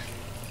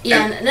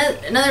 Yeah, and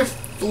another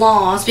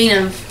flaw, speaking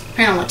of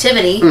Paranormal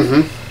Activity,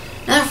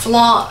 another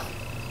flaw...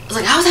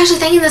 I was actually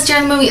thinking this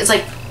during the movie. It's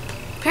like,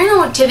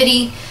 Paranormal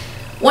Activity,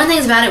 one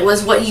thing about it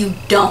was what you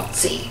don't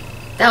see.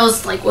 That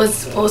was like what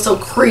was so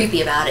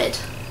creepy about it.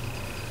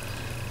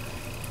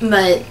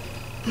 But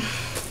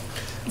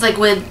it's like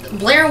with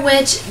Blair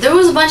Witch, there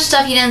was a bunch of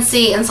stuff you didn't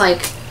see, and it's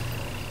like,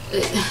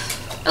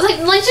 I was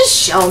like just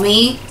show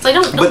me. It's like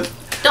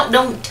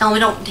don't tell me,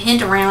 don't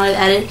hint around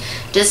at it,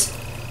 just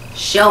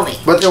show me.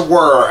 But there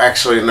were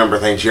actually a number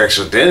of things you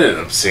actually did end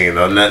up seeing,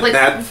 though.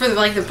 That for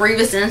the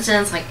briefest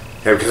instance, like.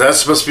 Yeah, because that's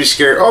supposed to be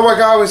scary. Oh my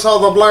God, we saw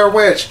the Blair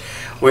Witch,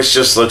 which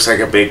just looks like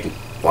a big,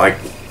 like,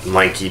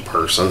 lanky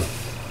person.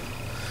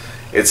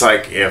 It's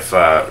like if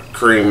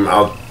Kareem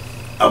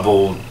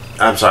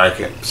I'm sorry, I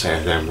can't say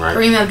his name right.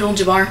 Kareem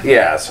Abdul-Jabbar.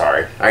 Yeah,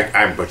 sorry.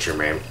 I butchered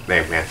your name,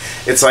 man.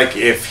 It's like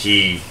if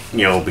he,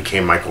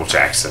 became Michael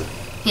Jackson.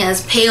 Yeah,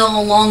 it's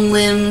pale,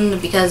 long-limbed,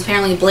 because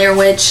apparently Blair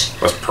Witch...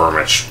 was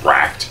permanent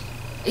racked.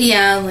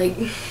 Yeah, like...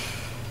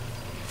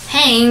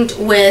 hanged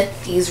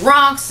with these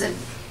rocks and...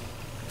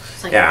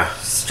 Like, yeah.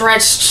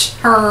 Stretched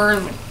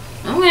her.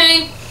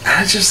 Okay.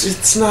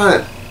 It's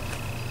not...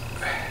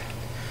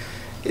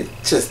 It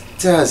just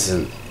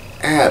doesn't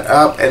add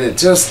up, and it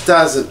just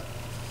doesn't...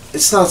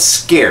 It's not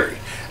scary.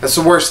 That's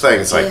the worst thing.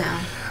 It's like,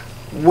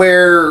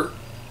 where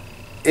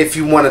if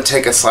you want to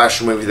take a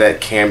slasher movie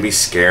that can be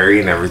scary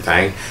and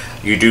everything,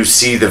 you do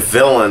see the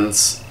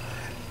villains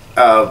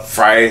of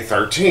Friday the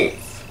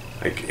 13th.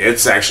 Like,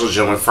 it's actually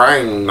legitimately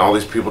frightening, and all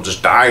these people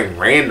just dying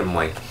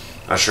randomly.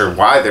 Not sure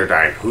why they're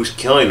dying, who's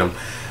killing them.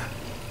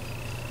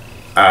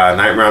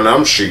 Nightmare on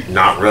Elm Street,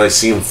 not really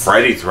seeing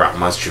Freddy throughout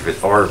much of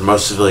it, or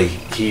mostly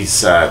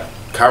he's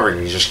covering,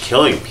 he's just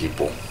killing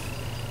people.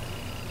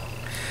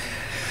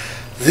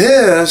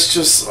 This,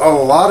 just a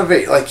lot of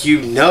it, like,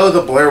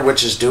 the Blair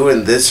Witch is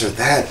doing this or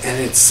that,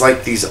 and it's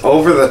like these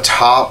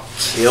over-the-top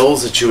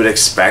kills that you would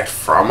expect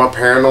from a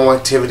Paranormal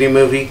Activity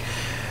movie,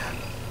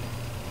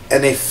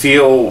 and they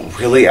feel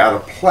really out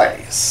of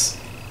place,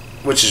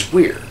 which is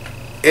weird.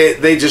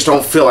 They just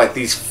don't feel like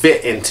these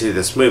fit into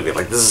this movie.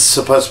 Like, this is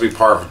supposed to be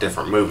part of a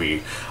different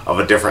movie of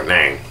a different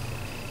name.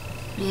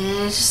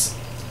 Yeah, it's just...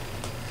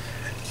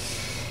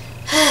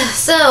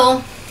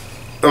 So...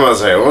 I'm gonna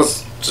say, it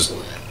was just...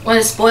 Want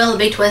to spoil the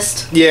big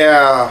twist?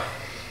 Yeah.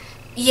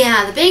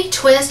 Yeah, the big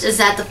twist is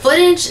that the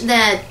footage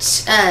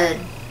that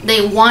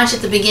they watch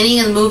at the beginning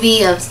of the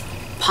movie of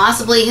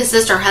possibly his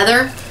sister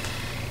Heather,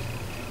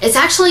 it's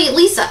actually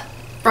Lisa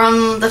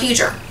from the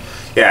future.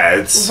 Yeah,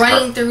 it's...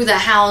 running through the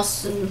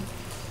house and...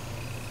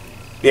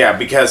 Yeah,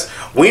 because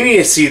we need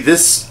to see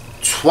this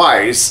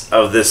twice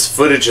of this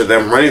footage of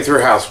them running through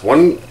a house.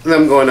 One of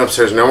them going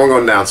upstairs, no one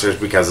going downstairs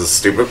because of the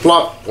stupid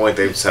plot point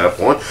they've set up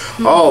one.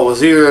 Oh, it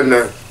was either in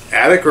the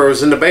attic or it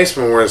was in the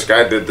basement where this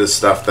guy did this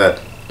stuff that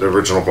the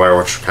original Blair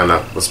Witch kind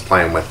of was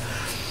playing with.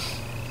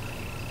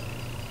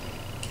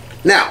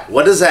 Now,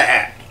 what does that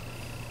add?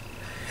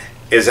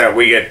 is that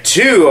we get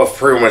two of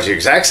pretty much the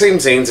exact same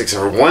scenes,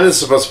 except for one is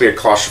supposed to be a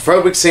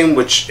claustrophobic scene,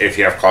 which if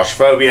you have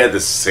claustrophobia,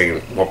 this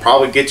scene will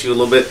probably get you a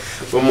little bit,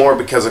 but more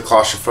because of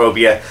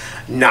claustrophobia,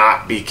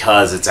 not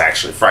because it's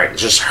actually frightening.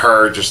 Just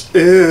her just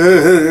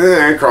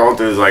crawling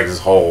through like this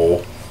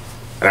hole.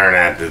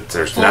 And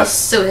there's full nothing. of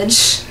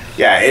sewage.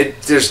 Yeah,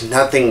 there's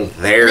nothing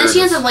there. And then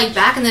she ends up like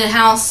back in the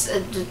house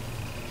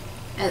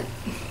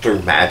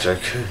through magic.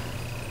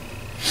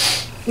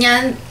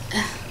 Yeah,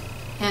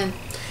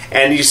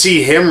 and you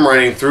see him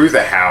running through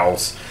the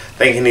house,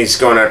 thinking he's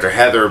going after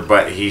Heather,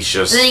 but he's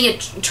just. And then he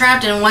gets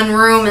trapped in one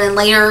room, and then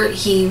later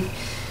he's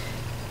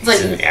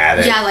in the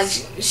attic. Yeah, like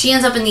she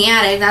ends up in the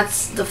attic.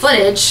 That's the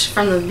footage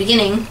from the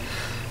beginning.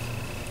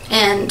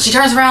 And she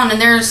turns around,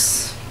 and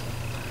there's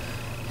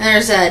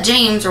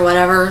James or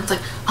whatever. It's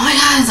like, oh my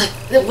god! It's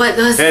like, what?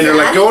 And they're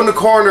like, go in the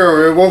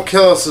corner. It won't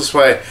kill us this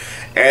way.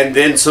 And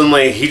then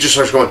suddenly he just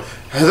starts going,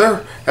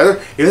 Heather,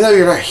 even though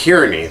you're not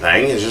hearing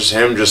anything, it's just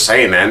him just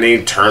saying that, and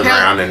he turns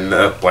around and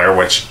the Blair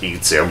Witch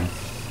eats him.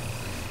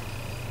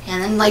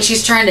 And then like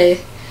she's trying to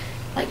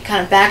like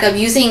kind of back up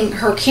using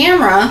her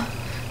camera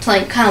to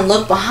like kind of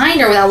look behind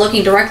her without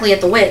looking directly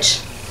at the witch.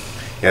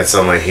 And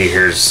suddenly she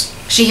hears,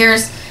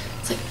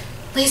 it's like,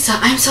 Lisa,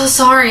 I'm so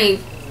sorry,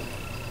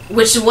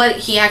 which is what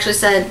he actually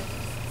said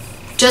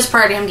just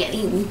prior to him getting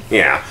eaten.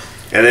 Yeah.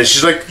 And then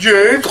she's like,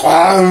 James,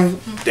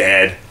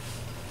 dead.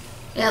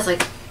 Yeah, it's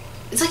like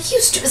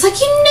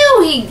you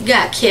knew he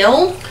got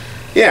killed.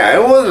 Yeah,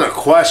 it wasn't a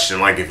question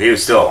like if he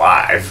was still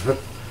alive.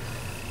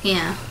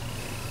 Yeah.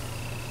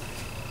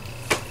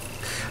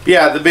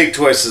 Yeah, the big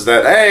twist is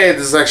that, hey,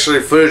 this is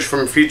actually footage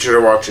from future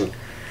they're watching.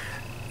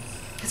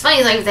 It's funny,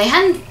 it's like if they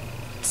hadn't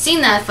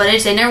seen that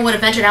footage, they never would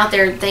have ventured out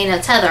there thinking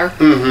it's Heather.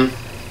 Mm-hmm.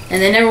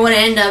 And they never would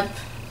have ended up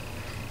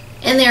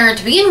in there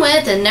to begin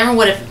with, and never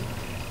would have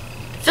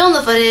filmed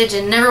the footage,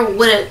 and never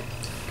would have.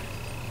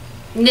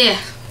 Yeah.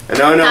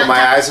 No, my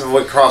eyes have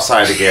went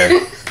cross-eyed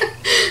again.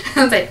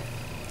 I was like,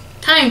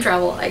 time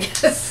travel, I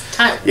guess.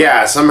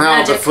 Yeah, somehow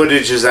magic. the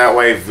footage is that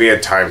way via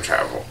time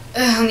travel.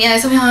 Yeah,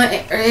 somehow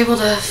are able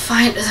to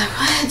find. Like,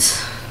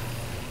 what?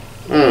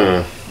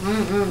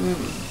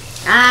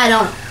 I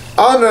don't know.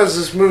 All I know is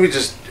this movie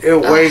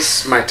it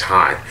wastes my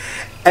time.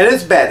 And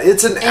it's bad.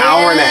 It's an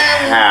hour and a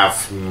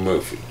half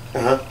movie.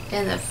 Uh-huh.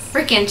 And the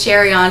freaking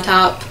cherry on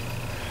top.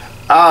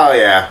 Oh,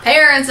 yeah.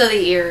 Parents of the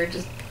Year.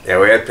 Yeah,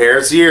 we had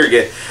Parents of the Year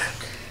again.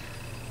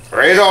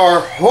 Rated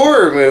R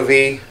horror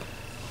movie.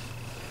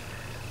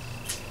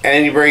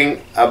 And you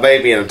bring a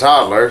baby and a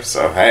toddler.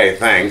 So, hey,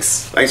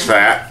 thanks. Thanks for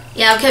that.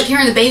 Yeah, I kept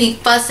hearing the baby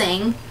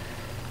fussing.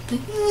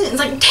 It's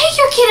like, take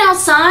your kid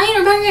outside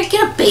or better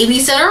get a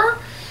babysitter.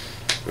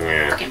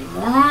 Yeah. Freaking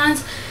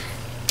morons.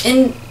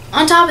 And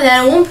on top of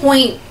that, at one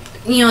point,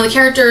 the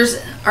characters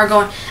are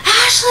going,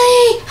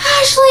 Ashley!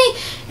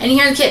 And you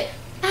hear the kid,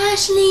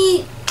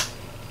 Ashley!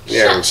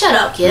 Shut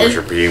up, kid. Much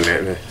repeating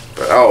it.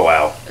 But, oh,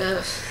 well.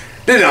 Ugh.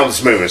 Didn't know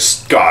this movie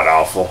was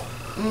god-awful.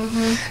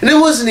 Mm-hmm. And it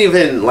wasn't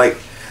even, like...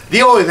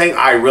 The only thing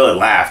I really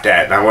laughed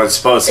at, and I wasn't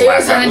supposed to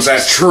laugh at, was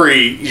that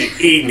tree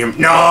eating him.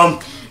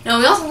 No,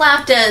 we also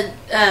laughed at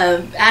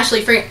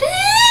Ashley freaking...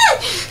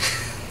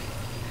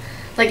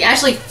 like,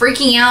 Ashley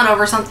freaking out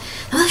over something.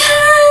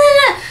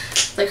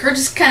 Like, her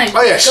just kind of...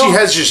 Oh, yeah, she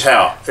has just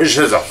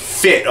has a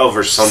fit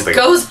over something.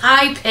 Goes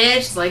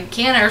high-pitched, like,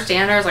 can't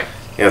understand her. It's like...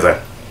 Yeah, it's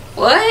like...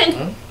 What?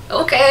 Hmm?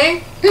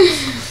 Okay.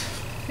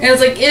 And it was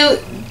like,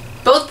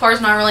 both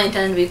parts not really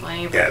intended to be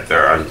funny. Yeah,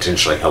 they're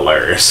unintentionally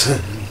hilarious.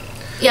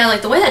 Yeah,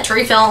 like the way that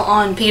tree fell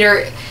on Peter,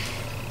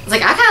 it's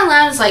like I kind of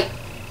laughed. It's like,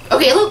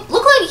 okay, it looked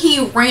like he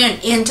ran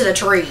into the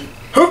tree.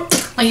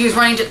 Like he was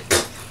running to.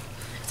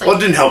 Like, well, it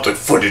didn't help that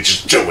footage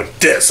is doing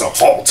this the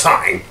whole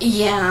time.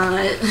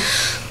 Yeah.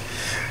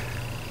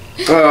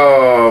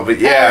 Oh, but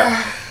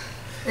yeah.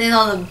 Then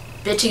all the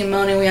bitching and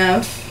moaning we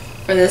have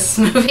for this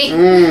movie.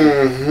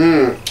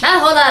 Mm-hmm. Not a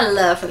whole lot of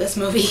love for this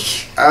movie.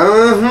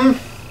 Uh-huh.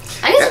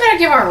 I guess we better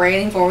give our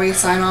rating before we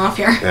sign off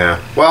here. Yeah.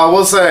 Well,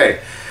 we'll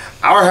say,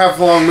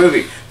 hour-and-a-half-long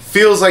movie.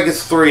 Feels like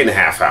it's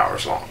 3.5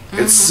 hours long. Mm-hmm.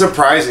 It's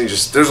surprising.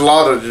 Just there's a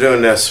lot of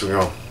doing this. We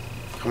go,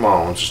 come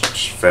on,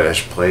 just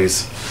finish,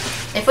 please.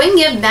 If we can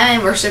give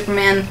Batman vs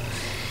Superman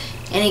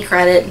any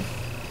credit,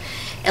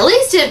 at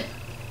least it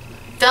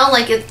felt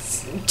like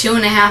it's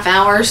 2.5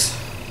 hours.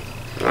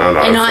 I don't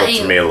know. It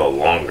felt to me a little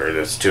longer.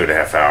 It's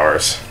 2.5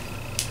 hours.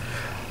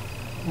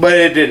 But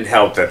it didn't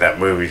help that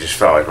movie just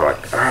felt like, we're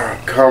like,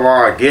 oh, come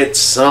on, get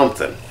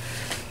something.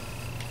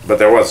 But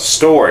there was a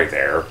story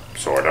there,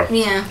 sort of.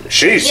 Yeah.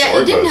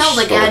 It didn't help.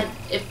 Like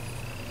it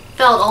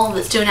felt all of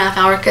this 2.5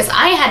 hours because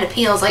I had to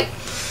pee. I was like,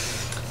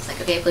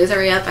 okay, please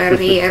hurry up. I gotta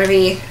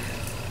pee.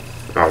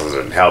 Also, it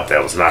didn't help.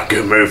 That was not a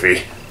good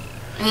movie.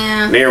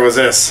 Yeah. Neither was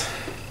this.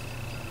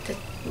 Okay.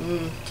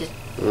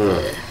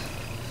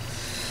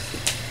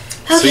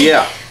 So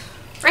yeah.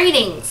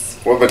 Ratings.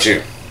 What about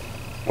you?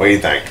 What do you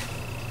think?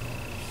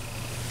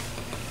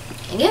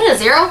 Can you give it a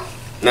 0?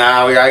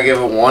 Nah, we gotta give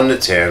it 1 to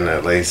 10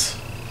 at least.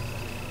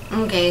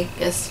 Okay,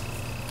 guess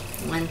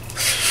 1.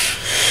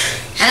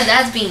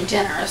 That's being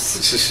generous.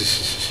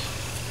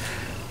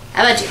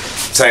 How about you?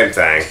 Same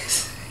thing.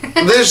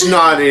 There's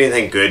not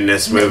anything good in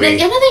this movie.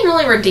 Anything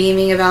really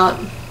redeeming about...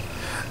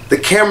 The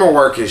camera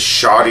work is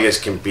shoddy as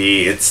can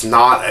be. It's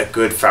not a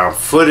good found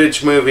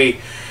footage movie.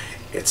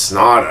 It's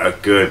not a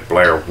good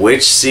Blair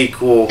Witch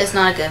sequel. It's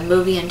not a good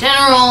movie in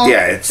general.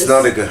 Yeah, it's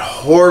not a good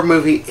horror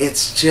movie.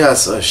 It's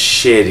just a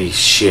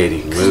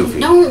shitty movie.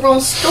 No real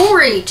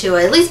story to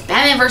it. At least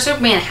Batman vs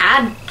Superman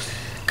had a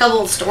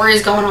couple of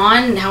stories going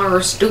on,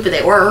 however stupid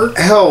they were.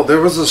 Hell,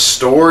 there was a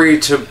story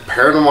to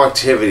Paranormal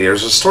Activity.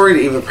 There's a story to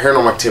even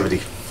Paranormal Activity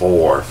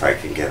 4, if I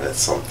can give it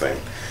something.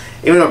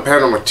 Even on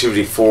Paranormal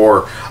Activity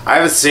 4, I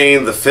haven't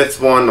seen the 5th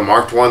one, the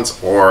marked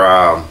ones,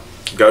 or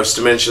Ghost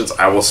Dimensions.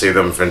 I will see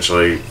them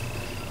eventually.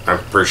 I'm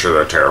pretty sure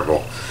they're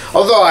terrible.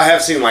 Although I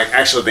have seen, like,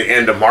 actually the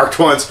end of marked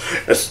ones,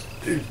 this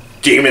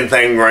demon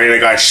thing running a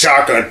guy's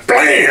shotgun,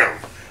 blam!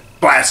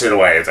 Blasted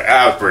away. It's like,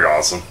 that was pretty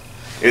awesome.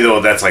 Even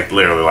though that's, like,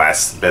 literally the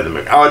last bit of the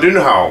movie. Oh, I do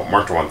know how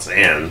marked ones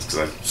ends,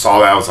 because I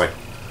saw that, I was like,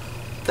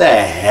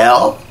 the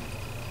hell?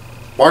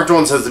 Marked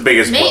ones has the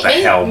biggest what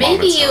the hell moments.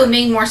 Maybe it would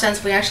make more sense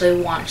if we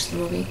actually watched the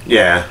movie.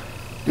 Yeah.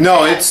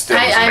 No, it still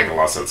doesn't make a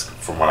lot of sense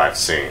from what I've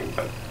seen,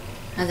 but...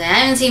 I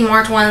haven't seen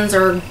marked ones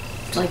or...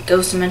 like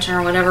Ghost Dimension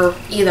or whatever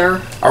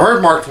either. I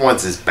heard Marked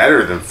Ones is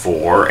better than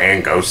 4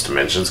 and Ghost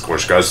Dimensions. Of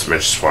course, Ghost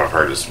Dimensions, what I've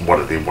heard, is one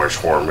of the worst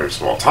horror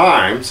movies of all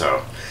time.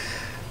 So,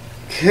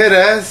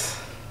 kiddas.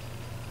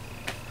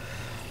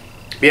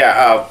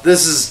 Yeah,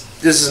 this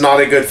is not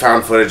a good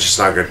found footage. It's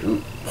not a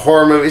good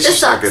horror movie. It's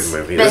just not a good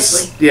movie.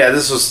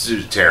 This was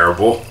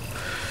terrible.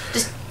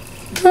 Just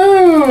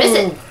miss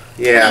it.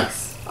 Yeah,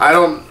 please.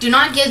 Do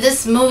not give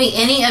this movie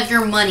any of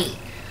your money.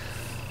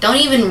 Don't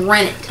even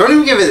rent it. Don't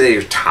even give it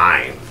your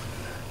time.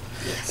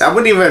 I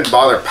wouldn't even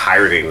bother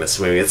pirating this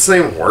movie. It's not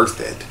even worth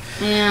it.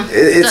 Yeah.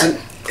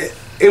 It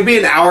would be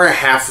an hour and a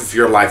half of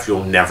your life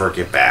you'll never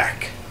get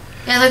back.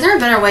 Yeah, like there are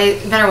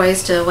better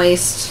ways to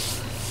waste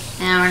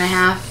an hour and a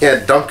half.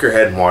 Yeah, dunk your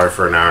head in water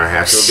for an hour and a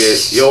half.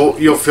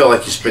 You'll feel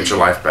like you spent your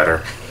life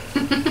better.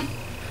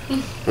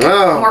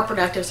 Well, more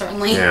productive,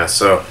 certainly. Yeah.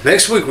 So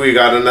next week we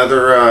got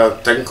another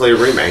technically a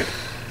remake.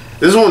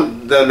 This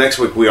one, the next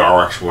week we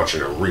are actually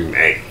watching a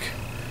remake.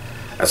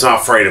 That's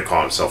not afraid to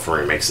call himself a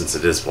remake since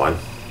it is one.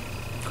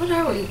 What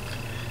are we?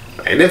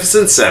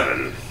 Magnificent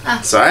 7.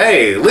 So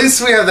hey, at least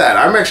we have that.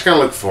 I'm actually kind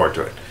of looking forward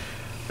to it.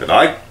 And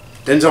I like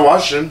Denzel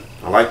Washington.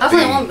 I like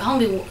Hopefully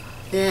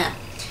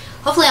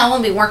I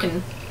won't be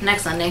working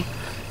next Sunday.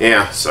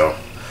 Yeah, so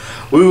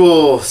we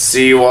will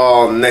see you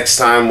all next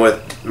time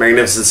with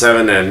Magnificent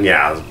 7 and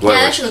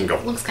Blair Witch can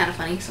go. Looks kind of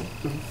funny. So.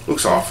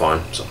 Looks all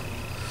fun. So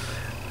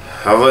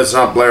hopefully it's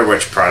not Blair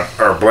Witch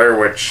or Blair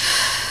Witch.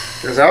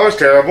 Because that was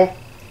terrible.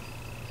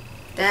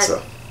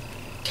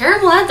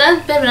 Terrible?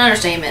 That's a bit of an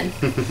understatement.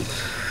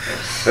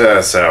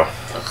 So,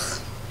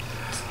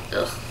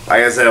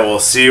 like I said, we'll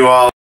see you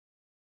all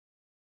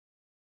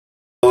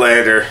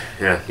later.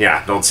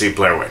 Yeah, don't see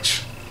Blair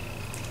Witch.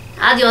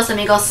 Adios,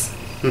 amigos.